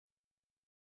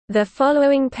The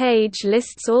following page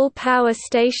lists all power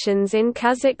stations in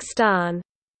Kazakhstan.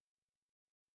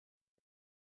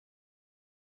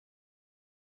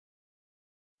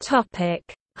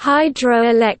 Topic: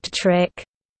 Hydroelectric.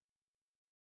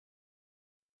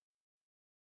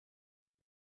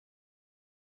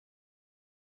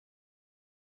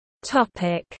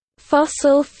 Topic: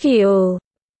 Fossil fuel.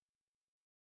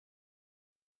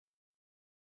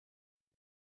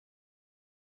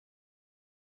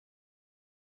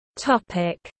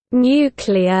 Topic: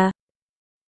 Nuclear.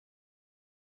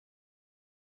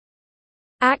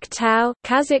 Aktau,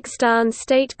 Kazakhstan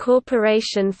State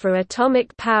Corporation for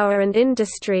Atomic Power and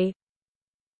Industry.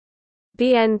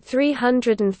 BN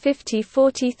 350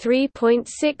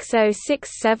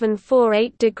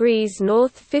 43.606748 degrees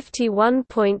north,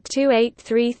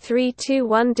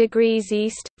 51.283321 degrees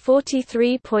east,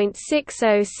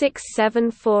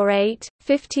 43.606748,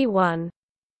 51.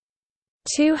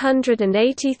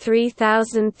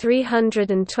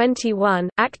 283,321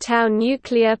 Aktau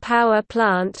Nuclear Power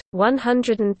Plant,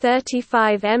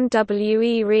 135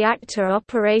 MWE reactor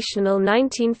operational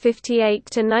 1958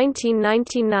 to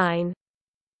 1999.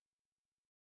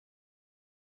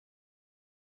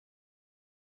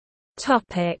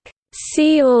 Topic: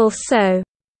 See also: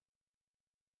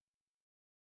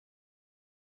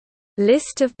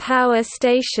 List of power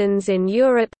stations in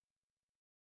Europe,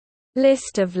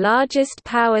 List of largest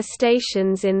power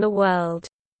stations in the world.